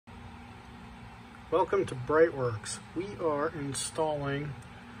Welcome to BreitWerks. We are installing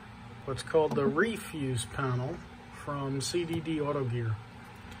what's called the ReFuze panel from CDD Autogear.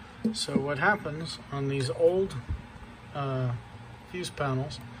 So what happens on these old fuse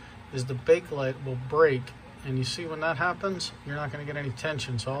panels is the bakelite will break, and you see when that happens, you're not going to get any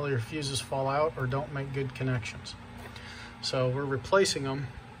tension, so all your fuses fall out or don't make good connections. So we're replacing them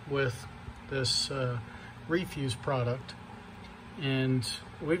with this ReFuze product. And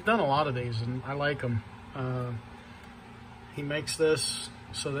we've done a lot of these, and I like them. He makes this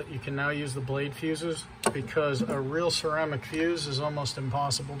so that you can now use the blade fuses, because a real ceramic fuse is almost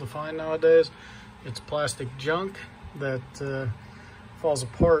impossible to find nowadays. It's plastic junk that falls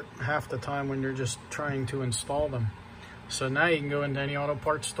apart half the time when you're just trying to install them. So now you can go into any auto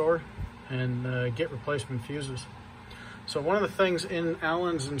parts store and get replacement fuses. So one of the things in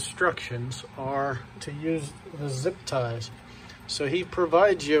Alan's instructions are to use the zip ties. So he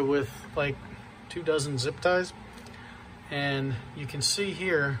provides you with like 24 zip ties, and you can see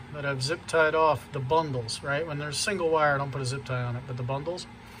here that I've zip tied off the bundles, right? When there's single wire, don't put a zip tie on it, but the bundles.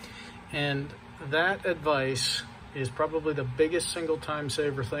 And that advice is probably the biggest single time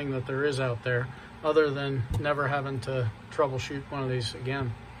saver thing that there is out there, other than never having to troubleshoot one of these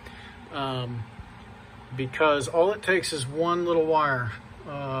again. Because all it takes is one little wire.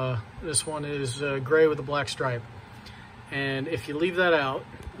 This one is gray with a black stripe. And if you leave that out,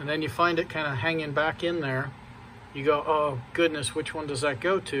 and then you find it kind of hanging back in there, you go, oh goodness, which one does that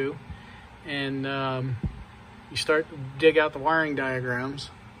go to? And you start to dig out the wiring diagrams.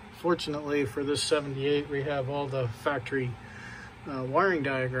 Fortunately for this 78, we have all the factory wiring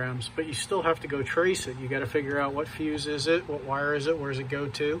diagrams, but you still have to go trace it. You got to figure out what fuse is it, what wire is it, where does it go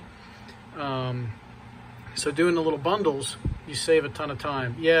to? So doing the little bundles, you save a ton of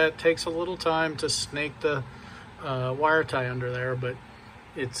time. Yeah, it takes a little time to snake the wire tie under there, but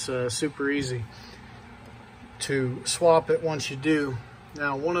it's super easy to swap it once you do.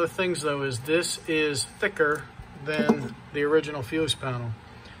 Now, one of the things though is this is thicker than the original fuse panel,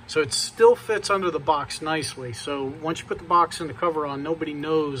 so it still fits under the box nicely. So once you put the box and the cover on, nobody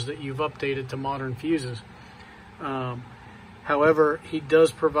knows that you've updated to modern fuses. However, he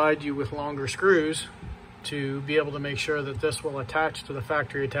does provide you with longer screws to be able to make sure that this will attach to the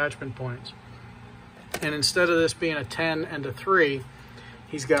factory attachment points. And instead of this being a 10 and a 3,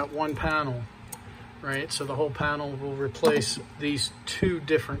 he's got one panel, right? So the whole panel will replace these two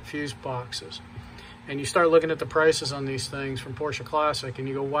different fuse boxes. And you start looking at the prices on these things from Porsche Classic, and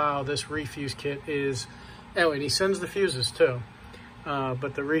you go, wow, this ReFuze kit is... Oh, and he sends the fuses too.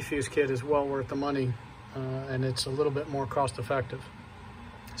 But the ReFuze kit is well worth the money, and it's a little bit more cost effective.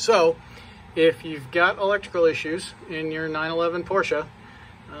 So if you've got electrical issues in your 911 Porsche,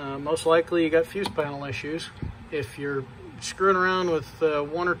 most likely you got fuse panel issues. If you're screwing around with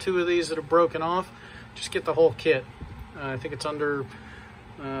one or two of these that are broken off, just get the whole kit. I think it's under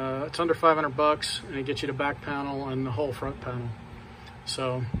 500 bucks, and it gets you the back panel and the whole front panel.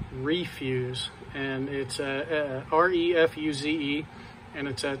 So ReFuze, and it's ReFuze, and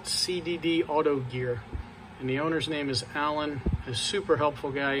it's at CDD Autogear. And the owner's name is Alan. He's a super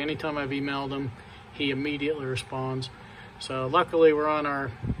helpful guy. Anytime I've emailed him, he immediately responds. So luckily we're on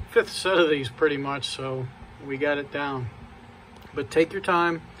our 5th set of these pretty much, so we got it down. But take your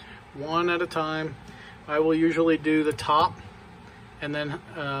time, one at a time. I will usually do the top, and then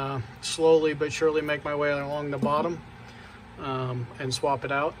slowly but surely make my way along the bottom and swap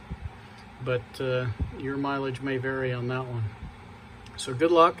it out. But your mileage may vary on that one. So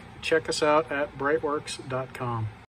good luck. Check us out at BreitWerks.com.